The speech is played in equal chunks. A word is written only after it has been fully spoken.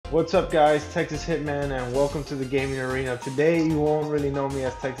What's up guys, Texas Hitman and welcome to the gaming arena. Today you won't really know me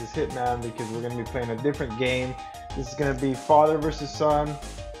as Texas Hitman because we're going to be playing a different game. This is going to be father versus son.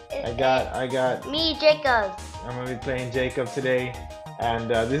 I got me, Jacob. I'm going to be playing Jacob today, and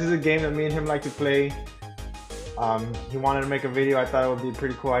this is a game that me and him like to play. He wanted to make a video. I thought it would be a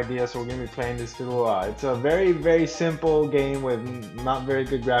pretty cool idea, so we're going to be playing this little it's a very simple game with not very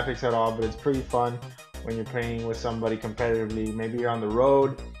good graphics at all, but it's pretty fun when you're playing with somebody competitively. Maybe you're on the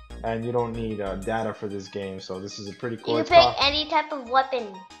road and you don't need data for this game, so this is a pretty cool. You can pick any type of weapon.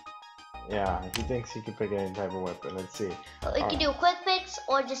 Yeah, he thinks he can pick any type of weapon. Let's see. You can do a quick fix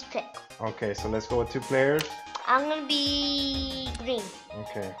or just pick. Okay, so let's go with 2 players. I'm gonna be green.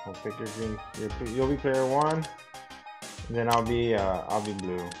 Okay, we'll pick your green. You'll be player 1, and then I'll be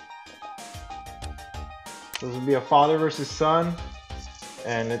blue. So this will be a father versus son,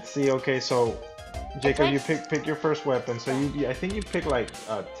 and let's see. Okay, so Jacob, you pick your first weapon. So I think you pick like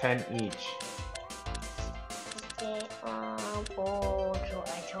 10 each. Okay. Oh,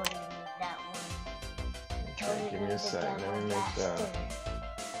 I totally need that one. Okay, give me a sec. Let me make that.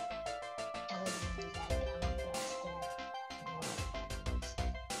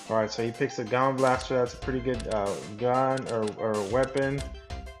 All right, so he picks a Gamma Blaster. That's a pretty good gun or weapon.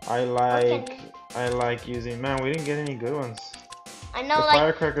 I like using. Man, we didn't get any good ones. I know, the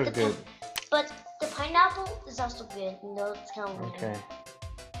like firecracker's good. But the pineapple is also good. No, it's kind of okay.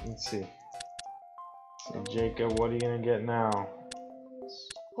 Let's see. So Jacob, what are you gonna get now?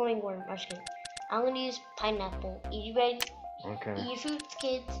 Hornworm. I'm gonna use pineapple. Are you ready? Okay. Eat your fruits,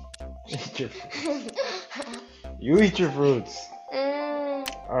 kids. Eat your fruits. You eat your fruits.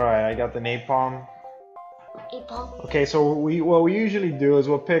 Alright, I got the napalm. Okay, so what we usually do is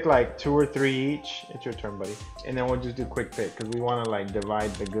we'll pick like 2 or 3 each. It's your turn, buddy. And then we'll just do quick pick because we want to like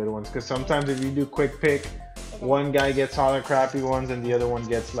divide the good ones. Because sometimes if you do quick pick, one guy gets all the crappy ones and the other one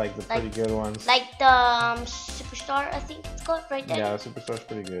gets like the pretty good ones. Like the Superstar, I think it's called right there. Yeah, the Superstar's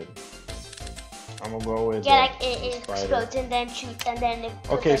pretty good. I'm gonna go with like it explodes and then shoots and then it.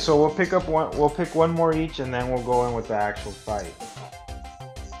 Okay, so we'll pick up one. We'll pick one more each and then we'll go in with the actual fight.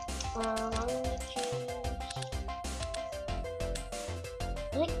 I'm gonna choose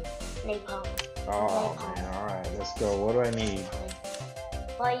napalm. Oh man, alright, let's go. What do I need?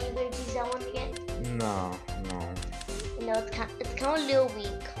 Why are you gonna choose that one again? No. No, it's kind of a little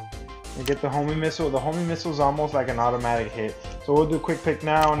weak. We get the homing missile. The homing missile is almost like an automatic hit. So we'll do quick pick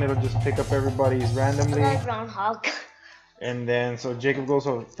now and it'll just pick up everybody's randomly. Like groundhog. And then, so Jacob goes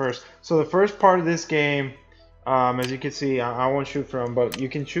first. So the first part of this game, as you can see, I won't shoot from, but you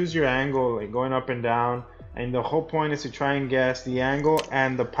can choose your angle, like going up and down. And the whole point is to try and guess the angle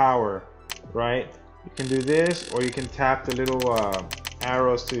and the power, right? You can do this, or you can tap the little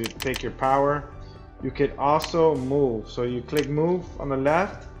arrows to pick your power. You could also move. So you click move on the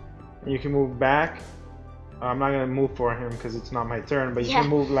left, and you can move back. I'm not gonna move for him because it's not my turn, but you can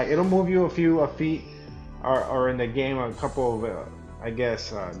move, like it'll move you a few feet, or in the game a couple of I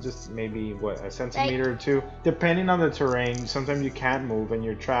guess just maybe what, a centimeter or 2, depending on the terrain. Sometimes you can't move and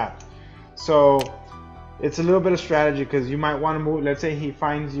you're trapped. So it's a little bit of strategy because you might want to move. Let's say he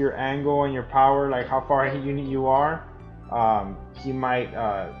finds your angle and your power, like how far you are. You might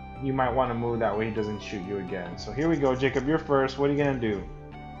want to move that way he doesn't shoot you again. So here we go, Jacob. You're first. What are you gonna do?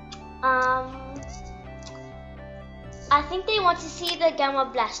 I think they want to see the Gamma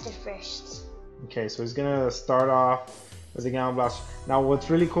Blaster first. Okay, so he's gonna start off with the Gamma Blaster. Now, what's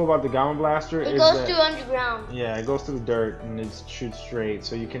really cool about the Gamma Blaster is it goes through underground. Yeah, it goes through the dirt and it shoots straight.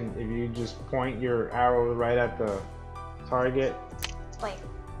 So you can, if you just point your arrow right at the target. Wait.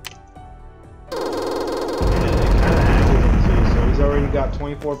 And it kind of angles him too. So he's already got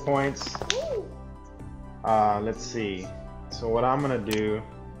 24 points. Let's see. So what I'm gonna do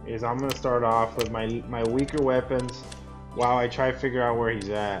is I'm gonna start off with my weaker weapons while I try to figure out where he's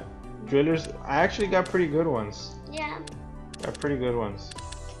at. Drillers, I actually got pretty good ones. Yeah. Got pretty good ones.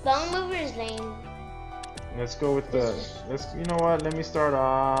 Bone mover is lame. Let's go with the. You know what? Let me start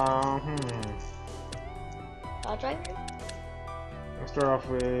off. I'll try. Let's start off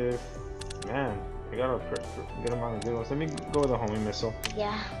with. Man, I got a good amount of good ones. Let me go with the homing missile.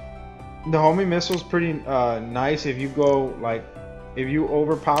 Yeah. The homing missile is pretty nice if you go like. If you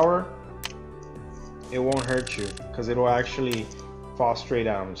overpower, it won't hurt you because it'll actually fall straight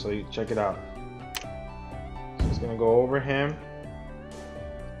at him. So you check it out. So it's gonna go over him,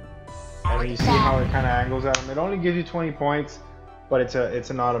 and you see how it kind of angles at him. It only gives you 20 points, but it's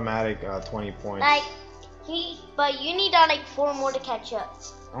an automatic 20 points. But you need like 4 more to catch up.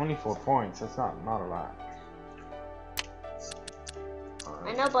 Only 4 points. That's not a lot.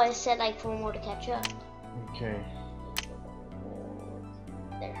 I know, but I said like 4 more to catch up. Okay.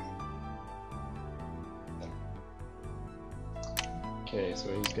 There. Okay, so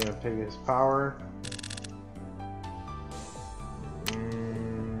he's gonna pick his power.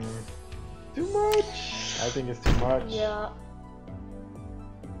 Too much. I think it's too much. Yeah.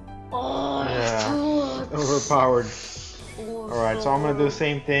 Oh, Yeah. too much. Overpowered. Oh, Alright, so I'm gonna do the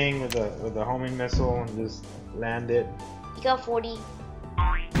same thing with the homing missile and just land it. You got 40.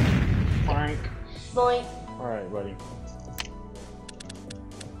 Frank. Boy. Alright, buddy.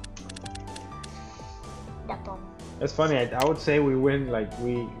 That bomb. That's funny. I would say we win, like,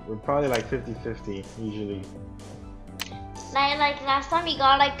 we're probably like 50-50 usually. Like last time he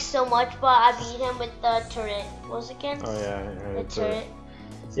got like so much, but I beat him with the turret. What was it again? Oh yeah, The turret.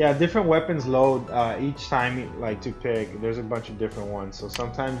 Yeah, different weapons load each time like to pick. There's a bunch of different ones. So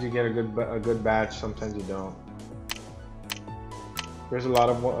sometimes you get a good batch, sometimes you don't. There's a lot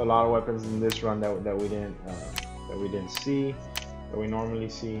of weapons in this run that we didn't see, that we normally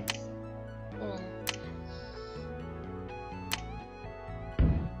see. Yeah.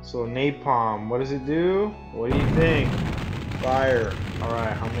 So napalm, what does it do? What do you think? Fire. All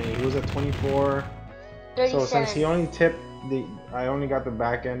right, how many? He was at 24. 37. So since he only tipped I only got the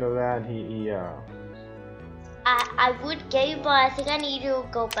back end of that. I would get, but I think I need to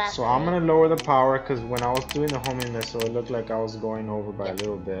go back. So I'm gonna lower the power because when I was doing the homing missile, it looked like I was going over by a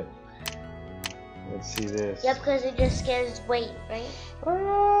little bit. Let's see this. Yep, because it just scares weight, right?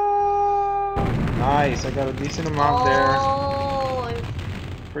 Nice. I got a decent amount there. Oh.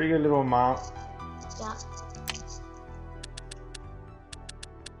 Pretty good little amount. Yeah.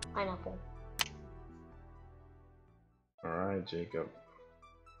 Pineapple. Alright, Jacob.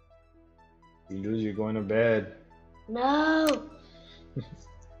 You lose, you're going to bed. No.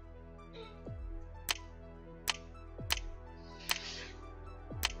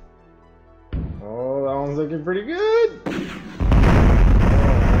 Oh, that one's looking pretty good.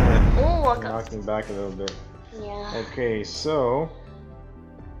 Oh, I got. Knocked me back a little bit. Yeah. Okay, so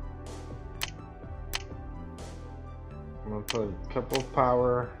I'm gonna put a couple of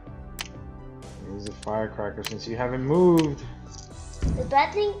power. Use a firecracker since you haven't moved. The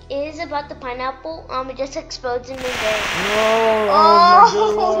bad thing is about the pineapple, it just explodes in the day. No,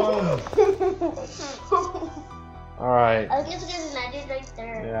 Oh! Alright. I guess because it landed right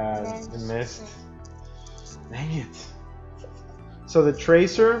there. Yeah, it missed. Dang it. So the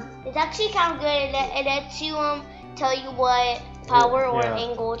tracer. It's actually kind of good. It lets you tell you what power or Yeah.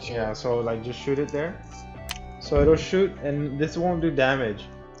 angle to. Yeah, so like just shoot it there. So it'll shoot and this won't do damage.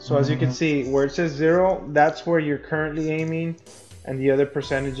 So as you can see, where it says 0, that's where you're currently aiming, and the other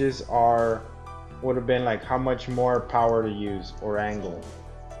percentages would have been like how much more power to use or angle.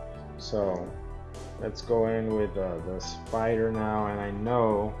 So let's go in with the spider now, and I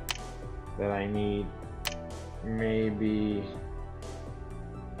know that I need maybe.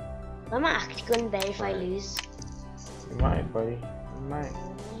 I'm actually going to bed if I lose. You might, buddy. You might.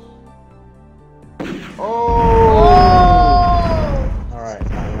 Oh! Alright,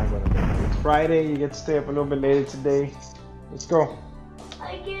 no, you're not going to bed. It's Friday, you get to stay up a little bit later today. Let's go.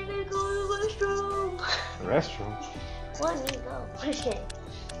 I can't go to the restroom. The restroom? Let me go. Okay.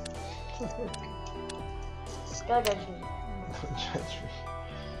 Don't judge me. Don't judge me.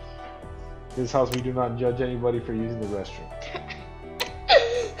 This house, we do not judge anybody for using the restroom.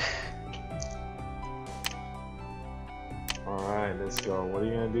 Alright, let's go. What are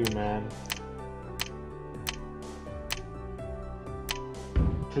you gonna do, man?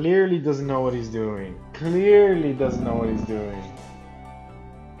 Clearly doesn't know what he's doing. Clearly doesn't know what he's doing.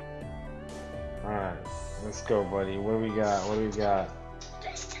 Alright, let's go, buddy. What do we got? What do we got?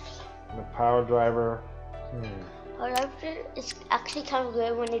 The power driver. Power driver is actually kind of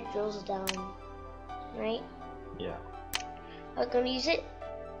good when it drills down. Right? Yeah. I'm gonna use it.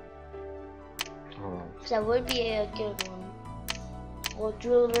 Hold on. Because that would be a good one. Or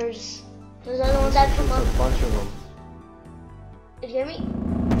drillers. Those are the ones that come There's up. a bunch of them. You hear me?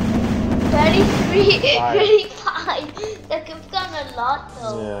 33, 5. 35. That could have gone a lot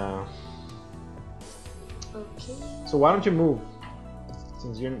though. Yeah. Okay. So why don't you move?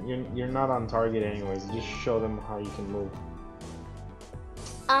 Since you're not on target anyways, just show them how you can move.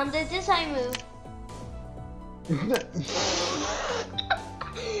 This is how I move.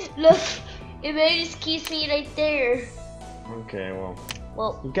 Look, it really just keeps me right there. Okay, well.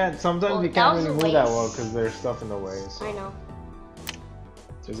 Well, You can't. Sometimes well, you that can't was really a move that waste. well because there's stuff in the way. So. I know.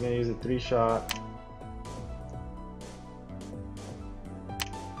 So he's gonna use a 3-shot.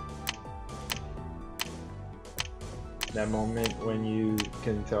 That moment when you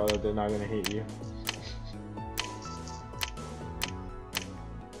can tell that they're not gonna hit you.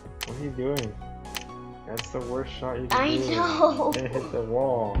 What are you doing? That's the worst shot you can I do. know. It hit the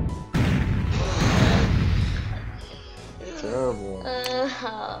wall. terrible.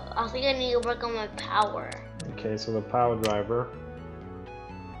 I think I need to work on my power. Okay, so the power driver.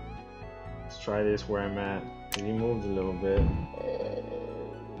 Let's try this where I'm at. He moved a little bit.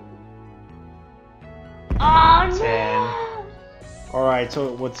 Oh 10. no! Alright,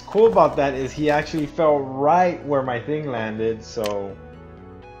 so what's cool about that is he actually fell right where my thing landed, so...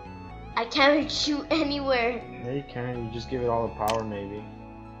 I can't shoot anywhere. Yeah, you can. You just give it all the power, maybe.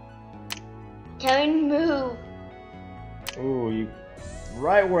 Can't move. Ooh, you...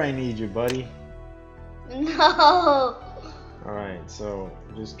 Right where I need you, buddy. No! Alright, so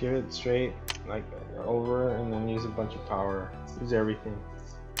just give it straight, like, over, and then use a bunch of power. Use everything.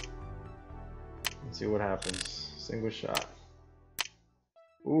 Let's see what happens. Single shot.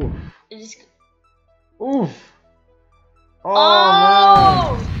 Oof. Oof.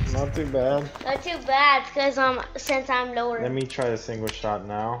 Oh, man. Not too bad. Not too bad, because since I'm lower. Let me try the single shot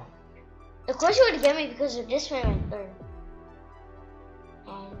now. Of course you would get me because of this one right there.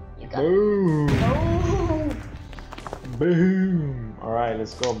 And you got Boom. Boom. Boom. Alright,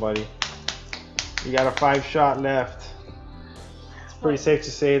 let's go, buddy. You got a 5-shot left. It's pretty safe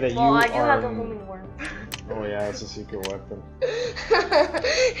to say that Well, I you do are... have the homing worm. Oh yeah, it's a secret weapon.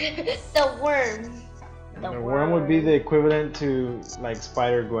 The worm. The worm would be the equivalent to like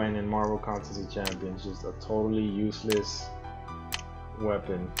Spider-Gwen in Marvel Contest of Champions, just a totally useless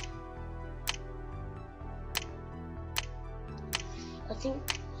weapon. I think.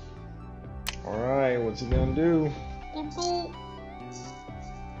 Alright, what's he gonna do?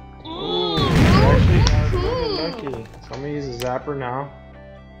 Ooh, Actually got really lucky. So I'm gonna use a zapper now.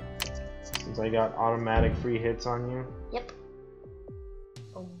 Since I got automatic free hits on you. Yep.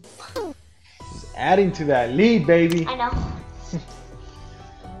 Just adding to that lead, baby. I know.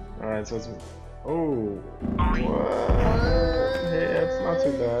 Alright, so it's... Oh. What? Hey, that's not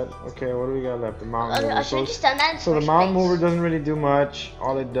too bad. Okay, what do we got left? The mountain mover. I should have just done that in So the first mountain place. mover doesn't really do much.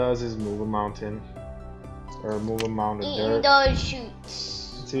 All it does is move a mountain. Or move a mound of dirt. Those shoots.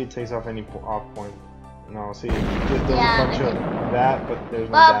 See, it takes off any off point. No, see, it just does Yeah, a bunch of that, but there's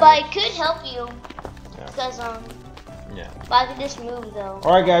no But damage. it could help you. Yeah. Because Yeah. but I could just move though.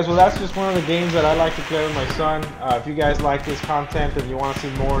 Alright guys, well that's just one of the games that I like to play with my son. If you guys like this content and you want to see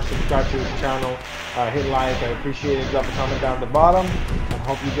more, subscribe to his channel, hit like, I appreciate it, drop a comment down at the bottom, and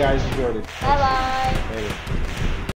hope you guys enjoyed it. Bye bye. Later.